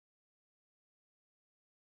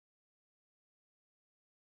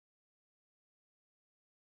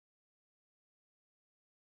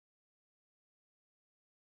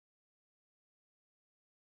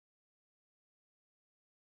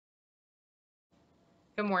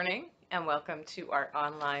Good morning and welcome to our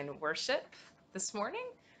online worship this morning,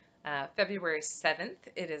 February 7th.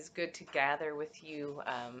 It is good to gather with you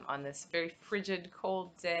on this very frigid, cold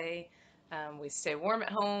day. We stay warm at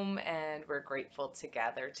home and we're grateful to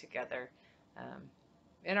gather together um,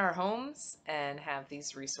 in our homes and have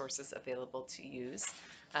these resources available to use.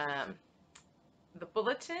 Um, the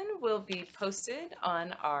bulletin will be posted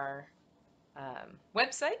on our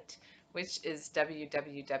website, which is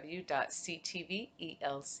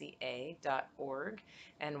www.ctvelca.org.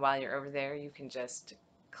 And while you're over there, you can just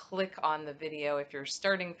click on the video. If you're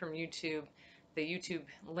starting from YouTube, the YouTube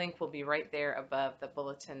link will be right there above the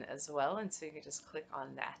bulletin as well. And so you can just click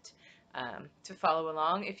on that to follow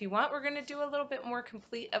along. If you want, we're going to do a little bit more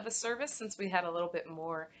complete of a service since we had a little bit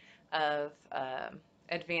more of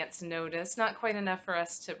advance notice. Not quite enough for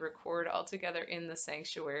us to record all together in the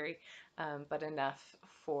sanctuary, but enough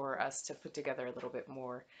for us to put together a little bit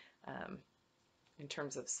more um, in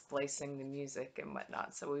terms of splicing the music and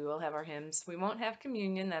whatnot. So we will have our hymns. We won't have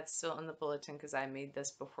communion. That's still in the bulletin because I made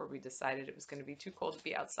this before we decided it was going to be too cold to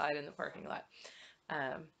be outside in the parking lot.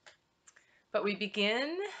 Um, but we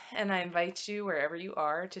begin, and I invite you, wherever you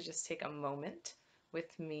are, to just take a moment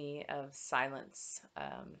with me of silence.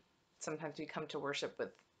 Sometimes we come to worship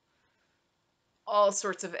with all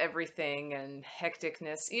sorts of everything and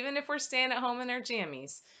hecticness, even if we're staying at home in our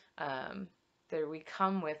jammies. Um, there we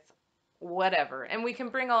come with whatever, and we can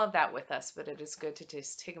bring all of that with us, but it is good to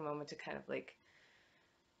just take a moment to kind of like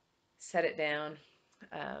set it down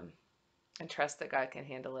um, and trust that God can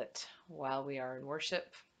handle it while we are in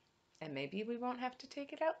worship. And maybe we won't have to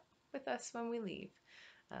take it out with us when we leave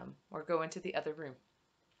or go into the other room,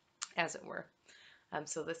 as it were.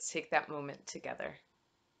 So let's take that moment together.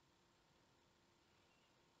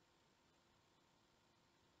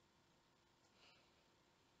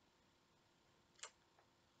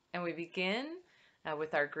 And we begin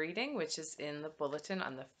with our greeting, which is in the bulletin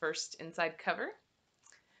on the first inside cover.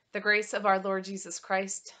 The grace of our Lord Jesus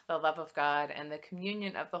Christ, the love of God, and the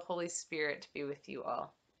communion of the Holy Spirit be with you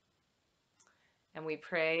all. And we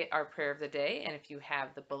pray our prayer of the day. And if you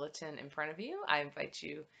have the bulletin in front of you, I invite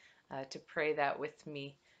you to pray that with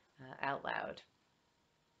me out loud.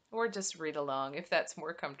 Or just read along if that's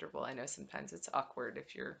more comfortable. I know sometimes it's awkward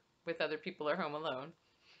if you're with other people or home alone.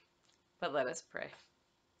 But let us pray.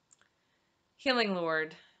 Healing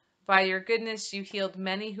Lord, by your goodness you healed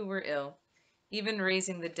many who were ill, even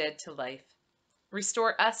raising the dead to life.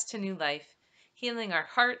 Restore us to new life, healing our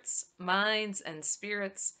hearts, minds, and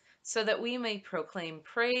spirits, so that we may proclaim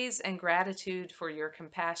praise and gratitude for your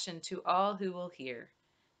compassion to all who will hear.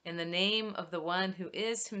 In the name of the one who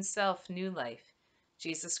is himself new life,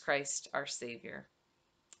 Jesus Christ our Savior.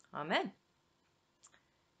 Amen.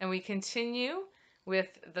 And we continue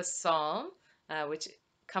with the psalm, which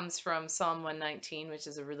comes from Psalm 119, which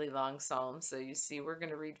is a really long psalm. So you see, we're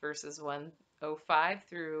going to read verses 105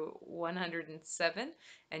 through 107,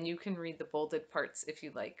 and you can read the bolded parts if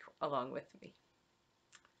you like, along with me.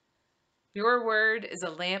 Your word is a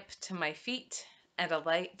lamp to my feet and a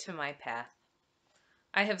light to my path.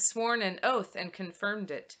 I have sworn an oath and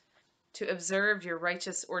confirmed it, to observe your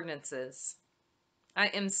righteous ordinances. I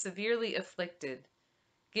am severely afflicted.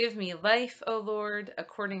 Give me life, O Lord,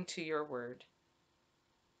 according to your word.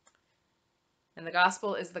 And the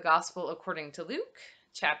gospel is the gospel according to Luke,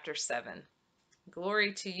 chapter 7.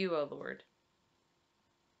 Glory to you, O Lord.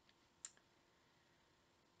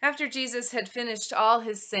 After Jesus had finished all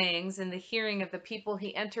his sayings in the hearing of the people,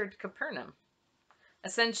 he entered Capernaum. A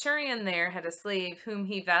centurion there had a slave whom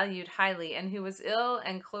he valued highly and who was ill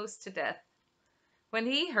and close to death. When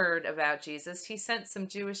he heard about Jesus, he sent some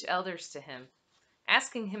Jewish elders to him,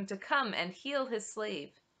 asking him to come and heal his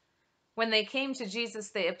slave. When they came to Jesus,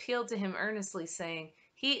 they appealed to him earnestly, saying,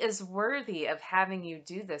 "He is worthy of having you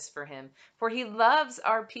do this for him, for he loves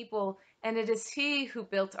our people, and it is he who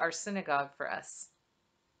built our synagogue for us."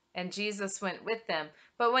 And Jesus went with them.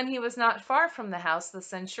 But when he was not far from the house, the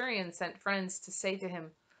centurion sent friends to say to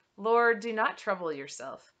him, "Lord, do not trouble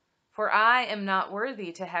yourself, for I am not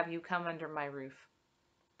worthy to have you come under my roof.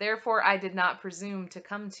 Therefore I did not presume to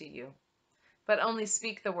come to you. But only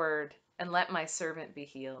speak the word, and let my servant be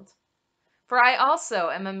healed. For I also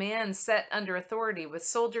am a man set under authority with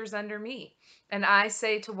soldiers under me. And I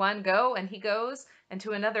say to one, 'Go,' and he goes, and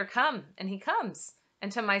to another, 'Come,' and he comes,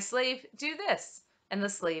 and to my slave, 'Do this,' and the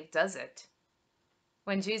slave does it."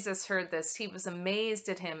 When Jesus heard this, he was amazed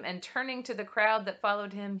at him, and turning to the crowd that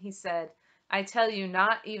followed him, he said, "I tell you,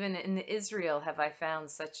 not even in Israel have I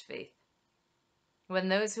found such faith." When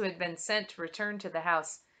those who had been sent returned to the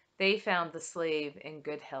house, they found the slave in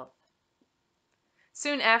good health.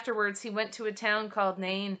 Soon afterwards he went to a town called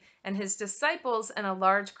Nain, and his disciples and a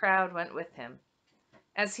large crowd went with him.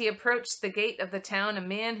 As he approached the gate of the town, a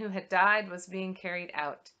man who had died was being carried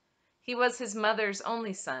out. He was his mother's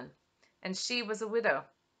only son, and she was a widow,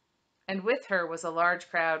 and with her was a large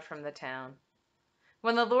crowd from the town.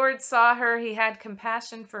 When the Lord saw her, he had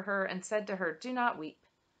compassion for her and said to her, "Do not weep."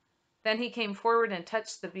 Then he came forward and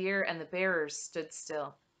touched the bier, and the bearers stood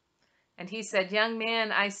still. And he said, "Young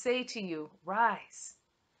man, I say to you, rise."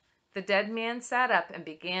 The dead man sat up and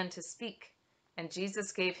began to speak, and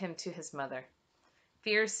Jesus gave him to his mother.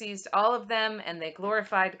 Fear seized all of them, and they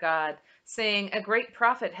glorified God, saying, "A great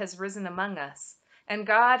prophet has risen among us, and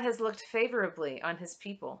God has looked favorably on his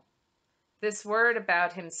people." This word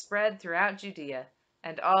about him spread throughout Judea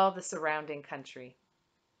and all the surrounding country.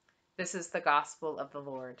 This is the gospel of the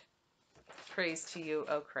Lord. Praise to you,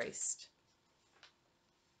 O Christ.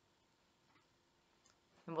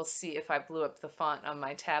 And we'll see if I blew up the font on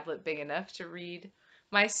my tablet big enough to read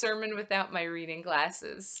my sermon without my reading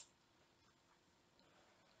glasses.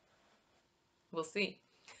 We'll see.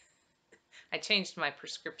 I changed my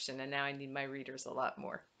prescription and now I need my readers a lot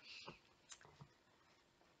more.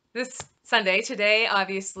 This Sunday, today,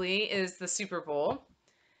 obviously, is the Super Bowl.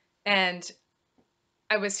 And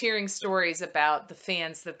I was hearing stories about the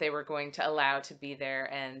fans that they were going to allow to be there.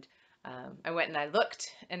 And I went and I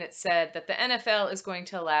looked, and it said that the NFL is going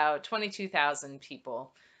to allow 22,000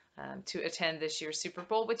 people to attend this year's Super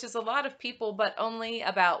Bowl, which is a lot of people, but only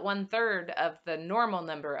about 1/3 of the normal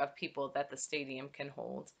number of people that the stadium can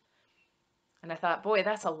hold. And I thought, boy,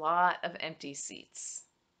 that's a lot of empty seats.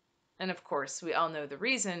 And of course, we all know the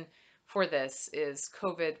reason for this is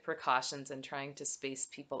COVID precautions and trying to space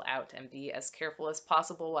people out and be as careful as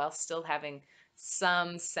possible while still having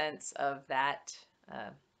some sense of that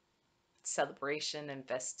celebration and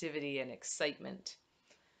festivity and excitement.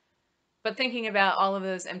 But thinking about all of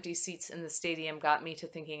those empty seats in the stadium got me to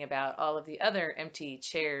thinking about all of the other empty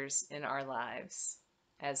chairs in our lives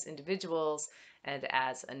as individuals and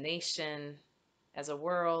as a nation, as a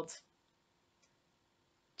world.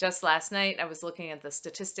 Just last night, I was looking at the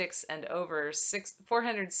statistics, and over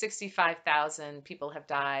 465,000 people have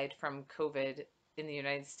died from COVID in the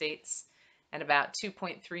United States, and about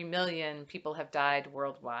 2.3 million people have died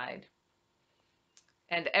worldwide.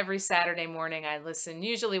 And every Saturday morning, I listen,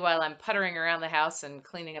 usually while I'm puttering around the house and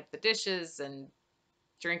cleaning up the dishes and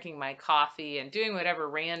drinking my coffee and doing whatever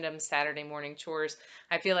random Saturday morning chores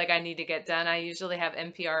I feel like I need to get done. I usually have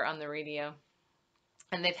NPR on the radio.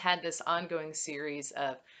 And they've had this ongoing series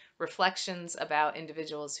of reflections about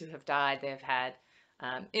individuals who have died. They've had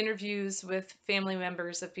interviews with family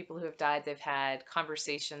members of people who have died. They've had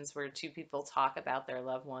conversations where two people talk about their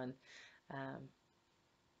loved one.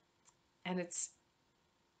 And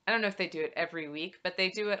I don't know if they do it every week, but they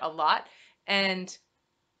do it a lot. And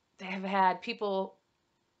they have had people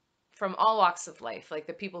from all walks of life, like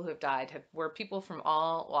the people who have died were people from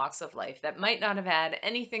all walks of life that might not have had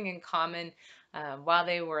anything in common while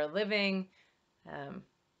they were living.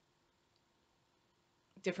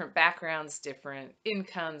 Different backgrounds, different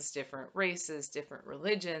incomes, different races, different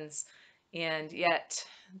religions, and yet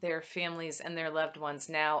their families and their loved ones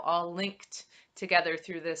now all linked together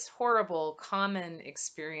through this horrible common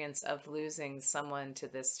experience of losing someone to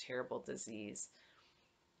this terrible disease.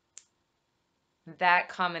 That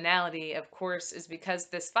commonality, of course, is because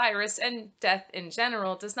this virus and death in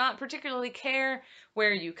general does not particularly care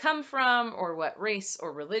where you come from or what race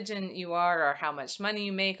or religion you are or how much money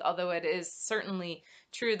you make, although it is certainly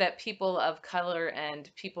true that people of color and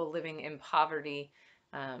people living in poverty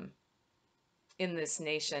in this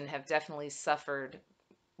nation have definitely suffered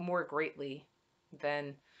more greatly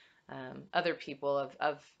than other people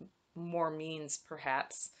of more means,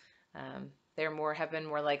 perhaps. They have been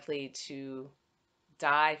more likely to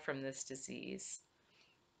die from this disease.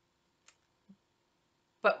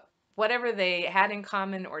 But whatever they had in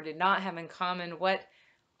common or did not have in common, what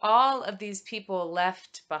all of these people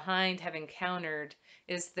left behind have encountered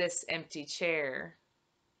is this empty chair.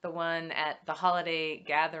 The one at the holiday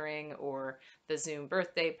gathering or the Zoom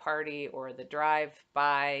birthday party or the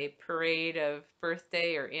drive-by parade of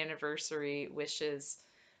birthday or anniversary wishes.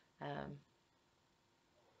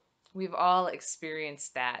 We've all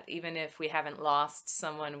experienced that, even if we haven't lost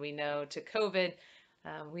someone we know to COVID.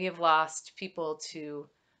 We have lost people to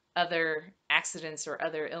other accidents or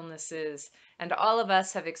other illnesses, and all of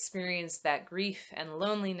us have experienced that grief and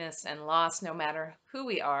loneliness and loss, no matter who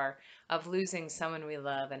we are, of losing someone we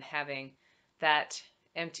love and having that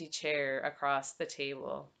empty chair across the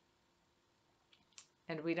table.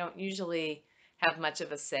 And we don't usually have much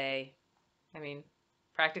of a say. I mean,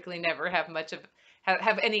 practically never have much of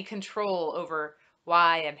have any control over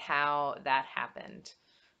why and how that happened,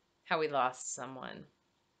 how we lost someone.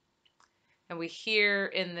 And we hear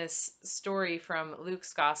in this story from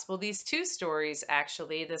Luke's gospel, these two stories,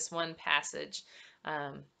 actually, this one passage,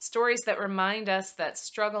 stories that remind us that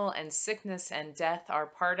struggle and sickness and death are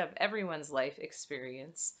part of everyone's life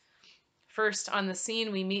experience. First, on the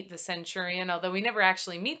scene, we meet the centurion, although we never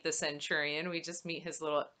actually meet the centurion, we just meet his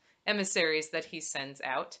little emissaries that he sends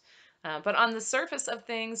out. But on the surface of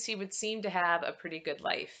things, he would seem to have a pretty good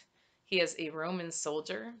life. He is a Roman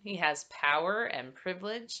soldier, he has power and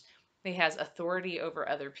privilege, he has authority over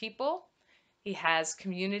other people, he has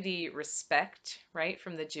community respect, right,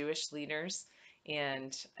 from the Jewish leaders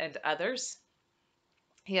and others.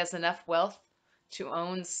 He has enough wealth to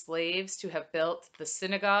own slaves, to have built the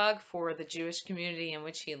synagogue for the Jewish community in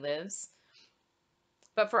which he lives.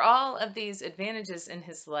 But for all of these advantages in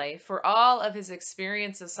his life, for all of his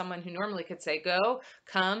experience as someone who normally could say, go,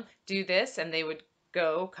 come, do this, and they would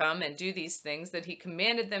go, come, and do these things that he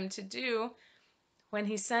commanded them to do, when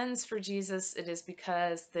he sends for Jesus, it is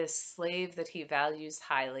because this slave that he values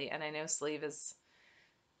highly, and I know slave is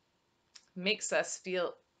makes us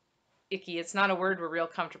feel icky. It's not a word we're real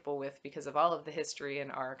comfortable with because of all of the history in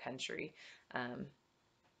our country. Um,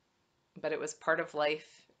 but it was part of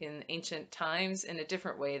life in ancient times in a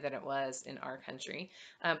different way than it was in our country.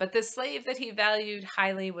 But this slave that he valued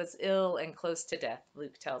highly was ill and close to death,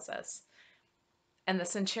 Luke tells us. And the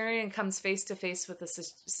centurion comes face to face with a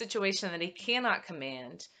situation that he cannot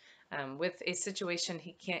command, with a situation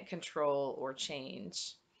he can't control or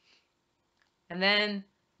change. And then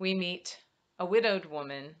we meet a widowed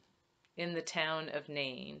woman in the town of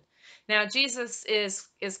Nain. Now Jesus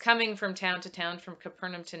is coming from town to town, from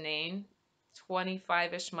Capernaum to Nain,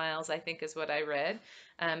 25-ish miles, I think is what I read.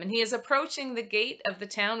 And he is approaching the gate of the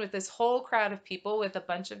town with this whole crowd of people, with a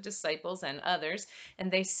bunch of disciples and others,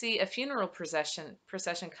 and they see a funeral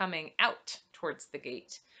procession coming out towards the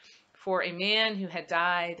gate for a man who had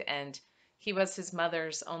died, and he was his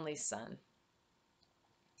mother's only son.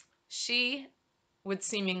 She would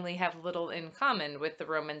seemingly have little in common with the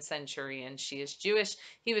Roman centurion. She is Jewish,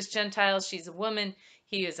 he was Gentile, she's a woman,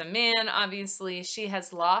 he is a man, obviously. She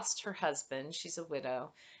has lost her husband, she's a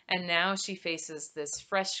widow, and now she faces this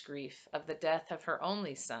fresh grief of the death of her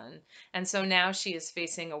only son. And so now she is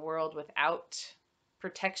facing a world without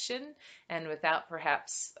protection and without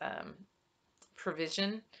perhaps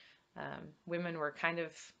provision. Women were kind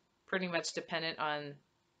of pretty much dependent on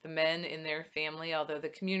the men in their family, although the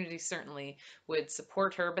community certainly would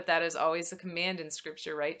support her. But that is always a command in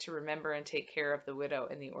Scripture, right? To remember and take care of the widow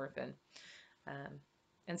and the orphan. Um,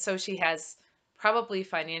 and so she has probably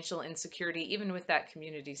financial insecurity, even with that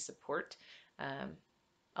community support, um,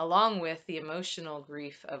 along with the emotional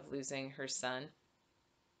grief of losing her son.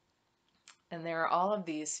 And there are all of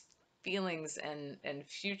these feelings and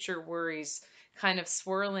future worries kind of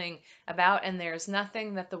swirling about, and there's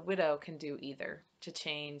nothing that the widow can do either to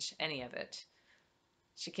change any of it.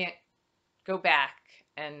 She can't go back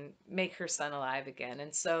and make her son alive again.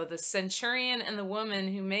 And so the centurion and the woman,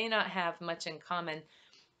 who may not have much in common,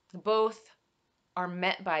 both are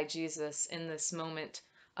met by Jesus in this moment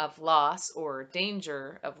of loss or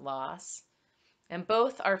danger of loss. And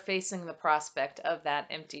both are facing the prospect of that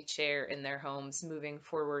empty chair in their homes moving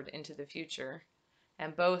forward into the future.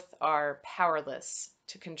 And both are powerless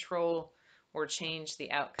to control or change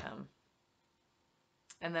the outcome.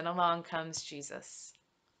 And then along comes Jesus.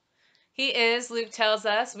 He is, Luke tells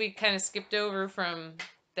us, we kind of skipped over from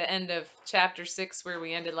the end of chapter 6 where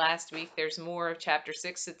we ended last week. There's more of chapter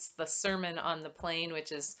 6. It's the Sermon on the Plain,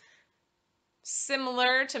 which is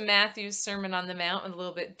similar to Matthew's Sermon on the Mount, with a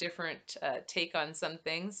little bit different take on some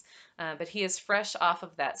things. But he is fresh off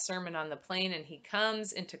of that Sermon on the Plain, and he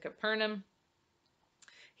comes into Capernaum.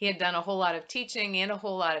 He had done a whole lot of teaching and a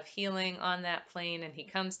whole lot of healing on that plain, and he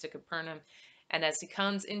comes to Capernaum. And as he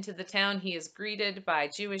comes into the town, he is greeted by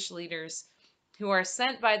Jewish leaders who are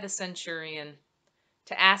sent by the centurion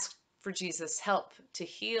to ask for Jesus' help to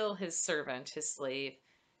heal his servant, his slave.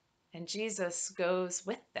 And Jesus goes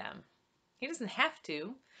with them. He doesn't have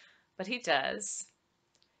to, but he does.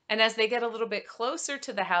 And as they get a little bit closer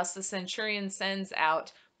to the house, the centurion sends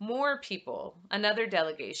out more people, another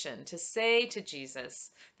delegation, to say to Jesus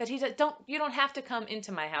that you don't have to come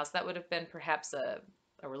into my house. That would have been perhaps a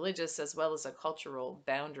religious as well as a cultural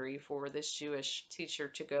boundary for this Jewish teacher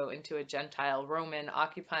to go into a Gentile Roman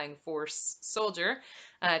occupying force soldier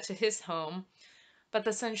to his home. But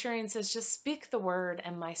the centurion says, just speak the word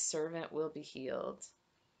and my servant will be healed.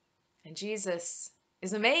 And Jesus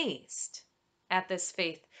is amazed at this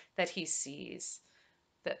faith that he sees,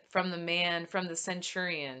 that from the man, from the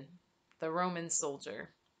centurion, the Roman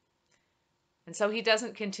soldier. And so he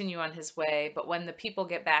doesn't continue on his way, but when the people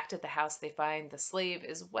get back to the house, they find the slave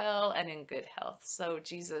is well and in good health. So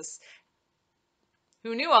Jesus,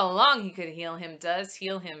 who knew all along he could heal him, does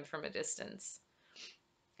heal him from a distance.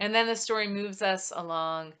 And then the story moves us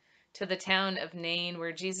along to the town of Nain,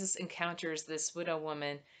 where Jesus encounters this widow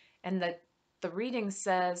woman. And the reading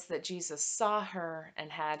says that Jesus saw her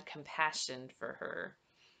and had compassion for her.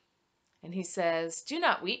 And he says, "Do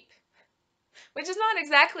not weep," which is not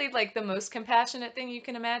exactly like the most compassionate thing you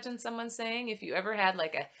can imagine someone saying. If you ever had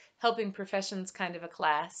like a helping professions kind of a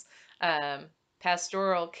class, um,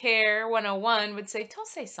 pastoral care 101 would say, don't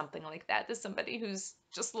say something like that to somebody who's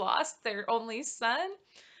just lost their only son.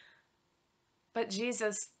 But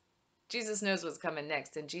Jesus knows what's coming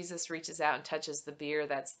next, and Jesus reaches out and touches the bier.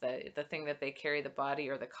 That's the thing that they carry the body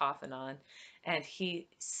or the coffin on. And he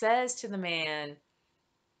says to the man,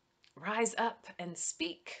 "Rise up and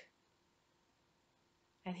speak."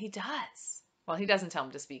 And he does. Well, he doesn't tell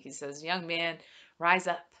him to speak. He says, "Young man, rise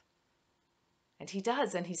up." And he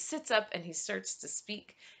does. And he sits up and he starts to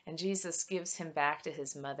speak. And Jesus gives him back to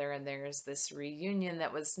his mother. And there's this reunion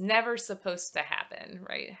that was never supposed to happen,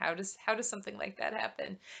 right? How does something like that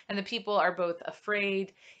happen? And the people are both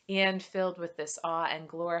afraid and filled with this awe and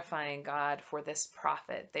glorifying God for this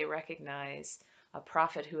prophet. They recognize a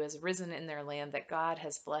prophet who has risen in their land, that God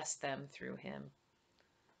has blessed them through him.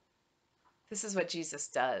 This is what Jesus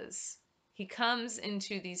does. He comes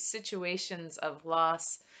into these situations of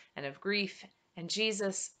loss and of grief, and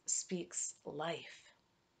Jesus speaks life.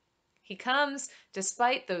 He comes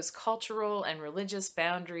despite those cultural and religious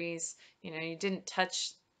boundaries. You didn't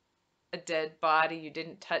touch a dead body, you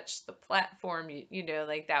didn't touch the platform,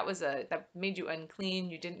 like that made you unclean.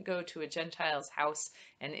 You didn't go to a Gentile's house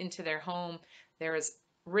and into their home. There is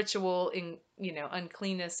ritual in,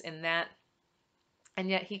 uncleanness in that. And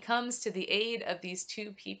yet he comes to the aid of these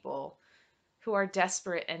two people who are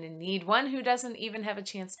desperate and in need. One who doesn't even have a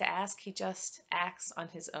chance to ask, he just acts on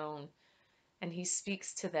his own. And he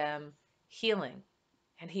speaks to them healing,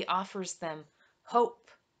 and he offers them hope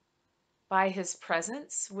by his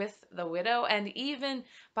presence with the widow, and even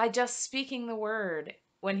by just speaking the word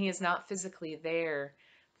when he is not physically there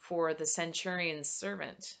for the centurion's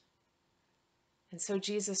servant. And so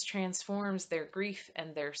Jesus transforms their grief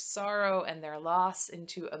and their sorrow and their loss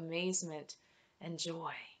into amazement and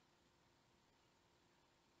joy.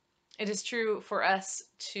 It is true for us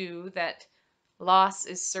too that loss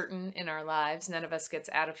is certain in our lives. None of us gets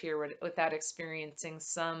out of here without experiencing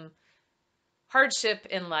some hardship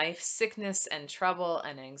in life. Sickness and trouble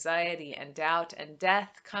and anxiety and doubt and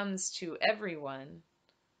death comes to everyone.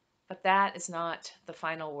 But that is not the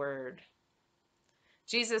final word.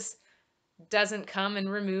 Jesus doesn't come and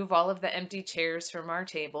remove all of the empty chairs from our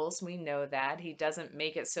tables. We know that. He doesn't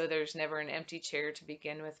make it so there's never an empty chair to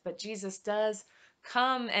begin with. But Jesus does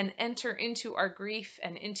come and enter into our grief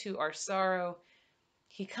and into our sorrow.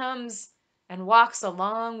 He comes and walks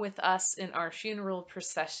along with us in our funeral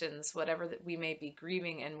processions, whatever that we may be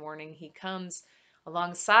grieving and mourning. He comes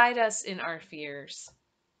alongside us in our fears.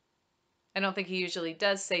 I don't think he usually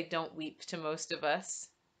does say don't weep to most of us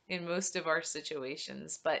in most of our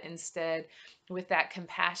situations, but instead, with that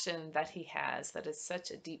compassion that he has, that is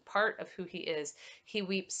such a deep part of who he is, he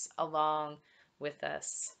weeps along with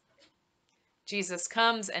us. Jesus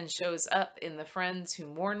comes and shows up in the friends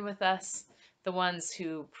who mourn with us, the ones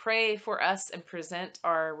who pray for us and present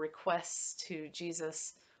our requests to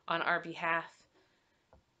Jesus on our behalf.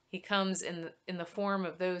 He comes in the form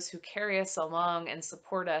of those who carry us along and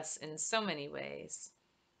support us in so many ways.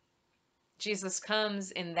 Jesus comes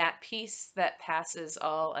in that peace that passes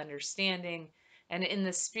all understanding, and in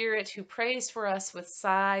the Spirit who prays for us with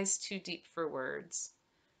sighs too deep for words.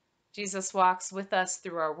 Jesus walks with us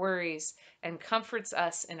through our worries and comforts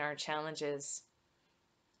us in our challenges.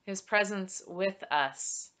 His presence with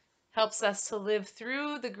us helps us to live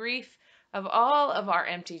through the grief of all of our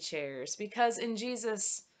empty chairs, because in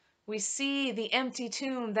Jesus we see the empty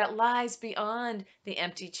tomb that lies beyond the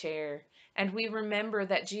empty chair, and we remember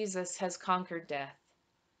that Jesus has conquered death.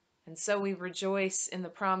 And so we rejoice in the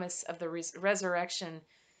promise of the resurrection,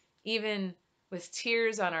 even with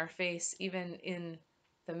tears on our face, even in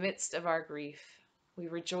the midst of our grief. We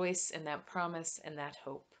rejoice in that promise and that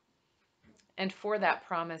hope. And for that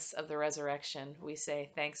promise of the resurrection, we say,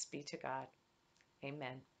 thanks be to God.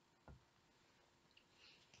 Amen.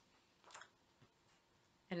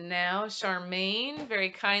 And now Charmaine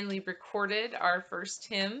very kindly recorded our first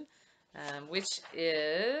hymn, which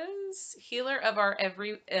is Healer of Our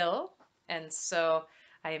Every Ill. And so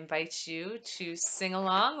I invite you to sing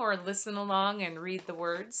along or listen along and read the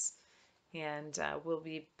words. And we'll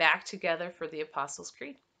be back together for the Apostles'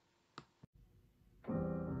 Creed.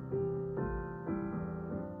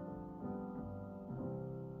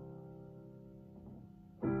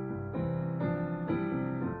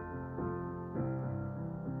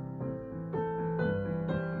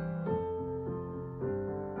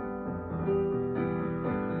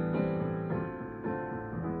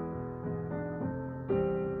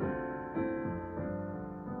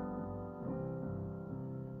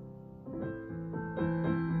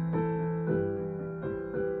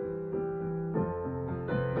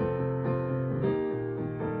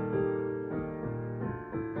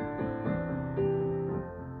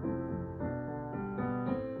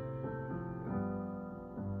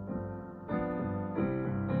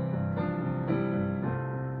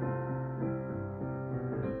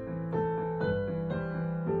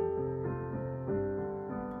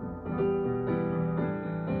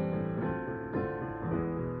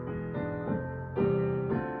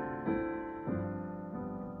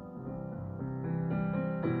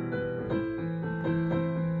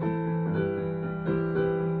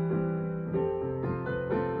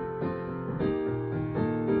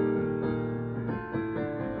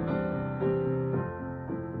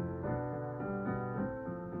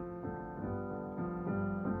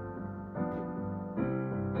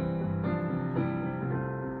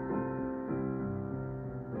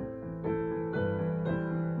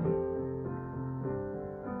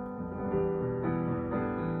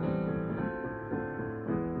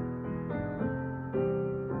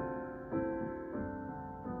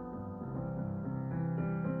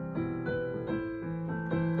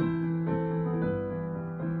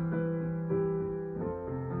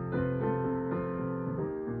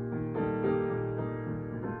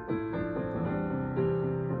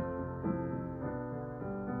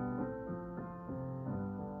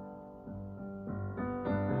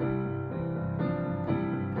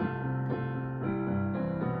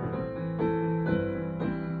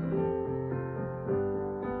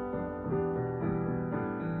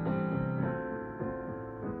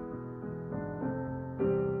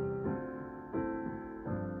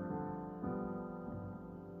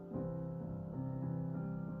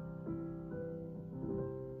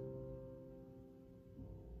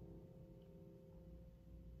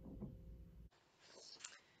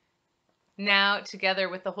 Now, together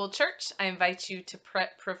with the whole church, I invite you to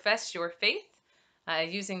profess your faith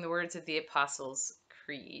using the words of the Apostles'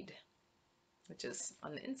 Creed, which is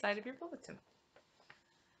on the inside of your bulletin.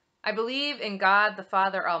 I believe in God the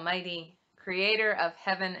Father Almighty, creator of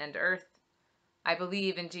heaven and earth. I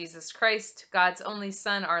believe in Jesus Christ, God's only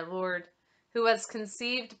Son, our Lord, who was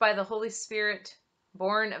conceived by the Holy Spirit,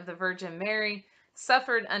 born of the Virgin Mary,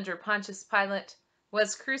 suffered under Pontius Pilate,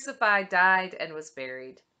 was crucified, died, and was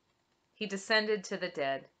buried. He descended to the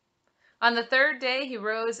dead. On the third day he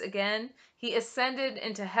rose again. He ascended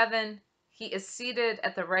into heaven. He is seated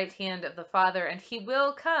at the right hand of the Father, and he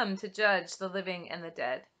will come to judge the living and the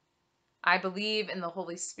dead. I believe in the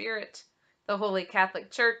Holy Spirit, the Holy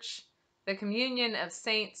Catholic Church, the communion of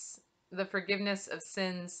saints, the forgiveness of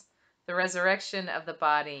sins, the resurrection of the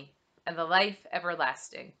body, and the life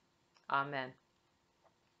everlasting. Amen.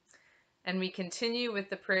 And we continue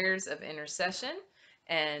with the prayers of intercession,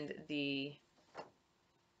 and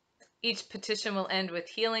each petition will end with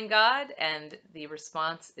healing God, and the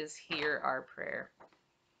response is hear our prayer.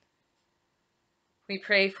 We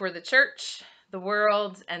pray for the church, the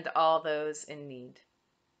world, and all those in need.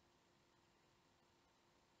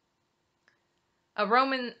 A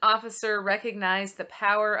Roman officer recognized the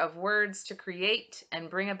power of words to create and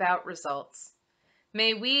bring about results.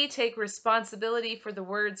 May we take responsibility for the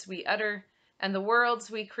words we utter and the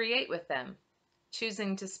worlds we create with them,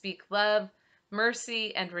 choosing to speak love,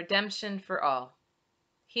 mercy, and redemption for all.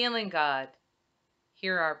 Healing God,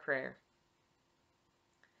 hear our prayer.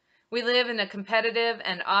 We live in a competitive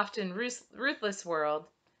and often ruthless world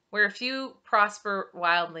where few prosper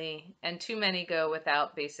wildly and too many go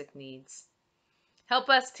without basic needs. Help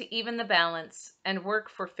us to even the balance and work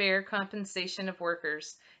for fair compensation of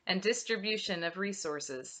workers and distribution of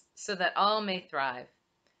resources so that all may thrive.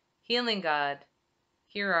 Healing God,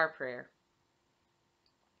 hear our prayer.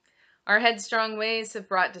 Our headstrong ways have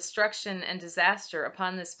brought destruction and disaster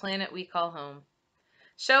upon this planet we call home.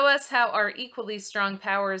 Show us how our equally strong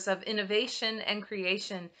powers of innovation and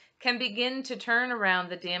creation can begin to turn around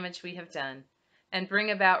the damage we have done and bring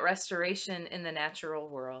about restoration in the natural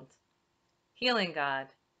world. Healing God,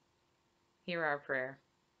 hear our prayer.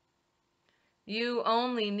 You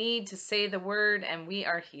only need to say the word and we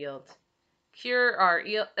are healed. Cure our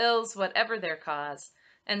ills, whatever their cause,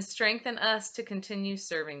 and strengthen us to continue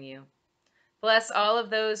serving you. Bless all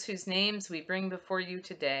of those whose names we bring before you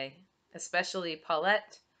today, especially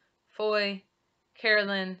Paulette, Foy,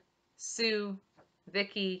 Carolyn, Sue,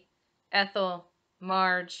 Vicky, Ethel,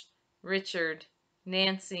 Marge, Richard,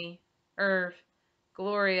 Nancy, Irv,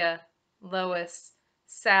 Gloria, Lois,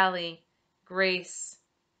 Sally, Grace,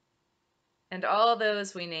 and all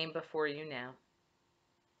those we name before you now.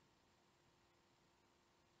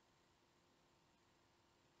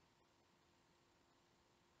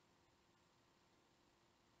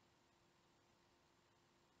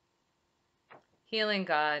 Healing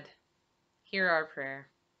God, hear our prayer.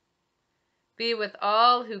 Be with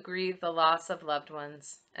all who grieve the loss of loved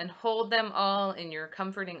ones, and hold them all in your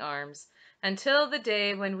comforting arms until the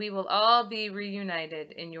day when we will all be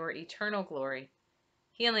reunited in your eternal glory.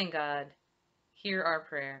 Healing God, hear our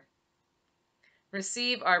prayer.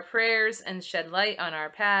 Receive our prayers and shed light on our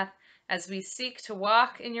path as we seek to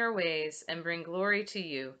walk in your ways and bring glory to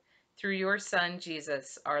you through your Son,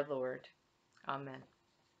 Jesus, our Lord. Amen.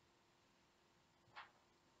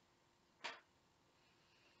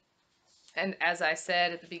 And as I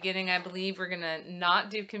said at the beginning, I believe we're going to not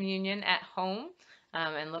do communion at home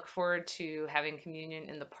and look forward to having communion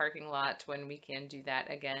in the parking lot when we can do that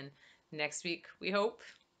again next week, we hope.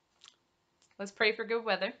 Let's pray for good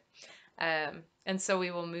weather. And so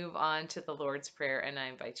we will move on to the Lord's Prayer, and I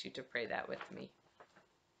invite you to pray that with me.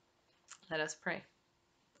 Let us pray.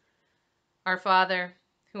 Our Father,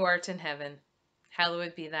 who art in heaven,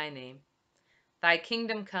 hallowed be thy name. Thy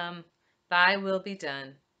kingdom come, thy will be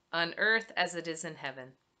done, on earth as it is in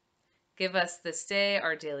heaven. Give us this day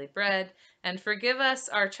our daily bread, and forgive us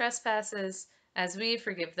our trespasses, as we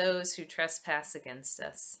forgive those who trespass against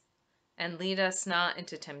us. And lead us not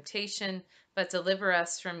into temptation, but deliver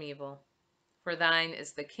us from evil. For thine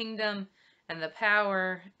is the kingdom, and the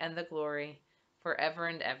power, and the glory, forever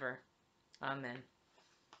and ever. Amen.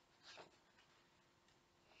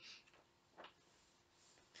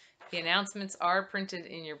 The announcements are printed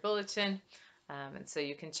in your bulletin, and so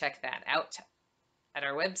you can check that out at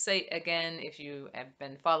our website. Again, if you have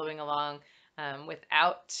been following along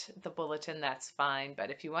without the bulletin, that's fine.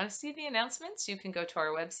 But if you want to see the announcements, you can go to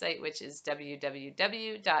our website, which is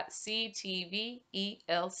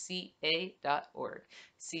www.ctvelca.org.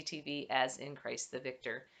 CTV as in Christ the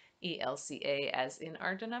Victor, ELCA as in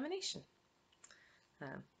our denomination.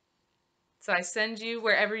 So I send you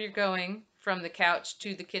wherever you're going, from the couch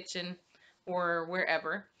to the kitchen or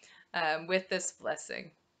wherever, with this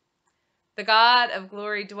blessing. The God of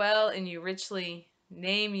glory dwell in you richly,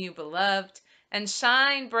 name you beloved, and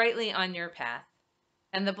shine brightly on your path.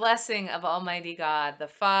 And the blessing of Almighty God, the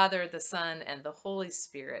Father, the Son, and the Holy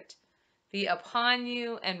Spirit be upon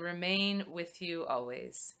you and remain with you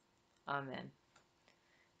always. Amen.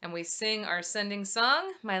 And we sing our sending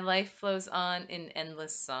song, My Life Flows On in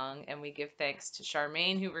Endless Song. And we give thanks to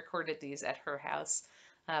Charmaine, who recorded these at her house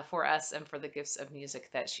for us and for the gifts of music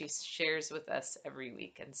that she shares with us every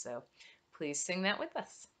week. And so please sing that with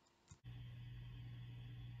us.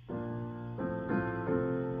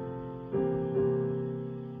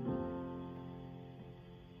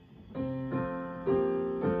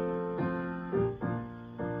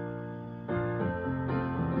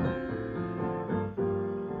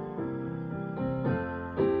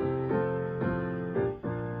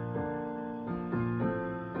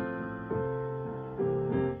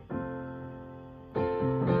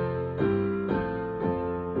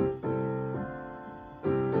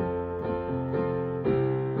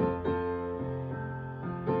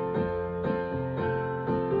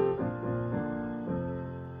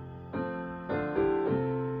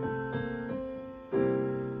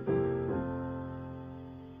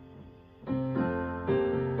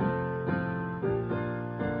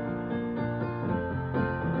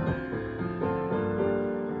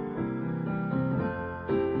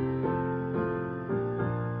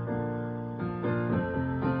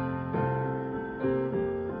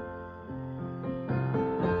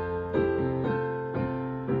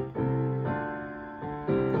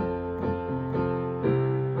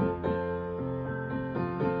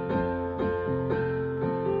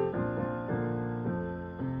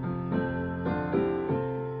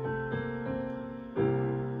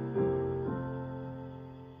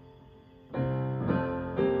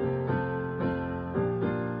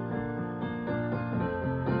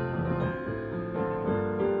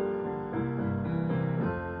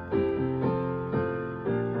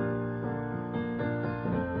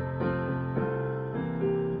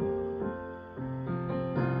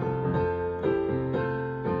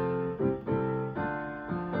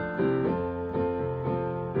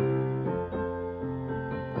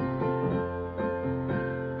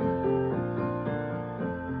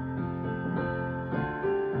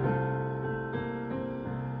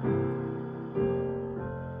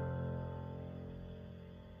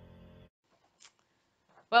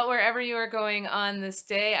 Well, wherever you are going on this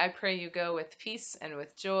day, I pray you go with peace and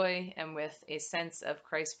with joy and with a sense of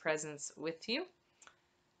Christ's presence with you.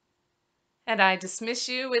 And I dismiss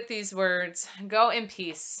you with these words, go in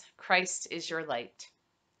peace. Christ is your light.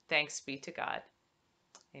 Thanks be to God.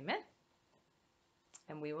 Amen.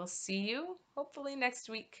 And we will see you hopefully next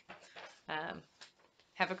week.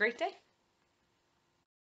 Have a great day.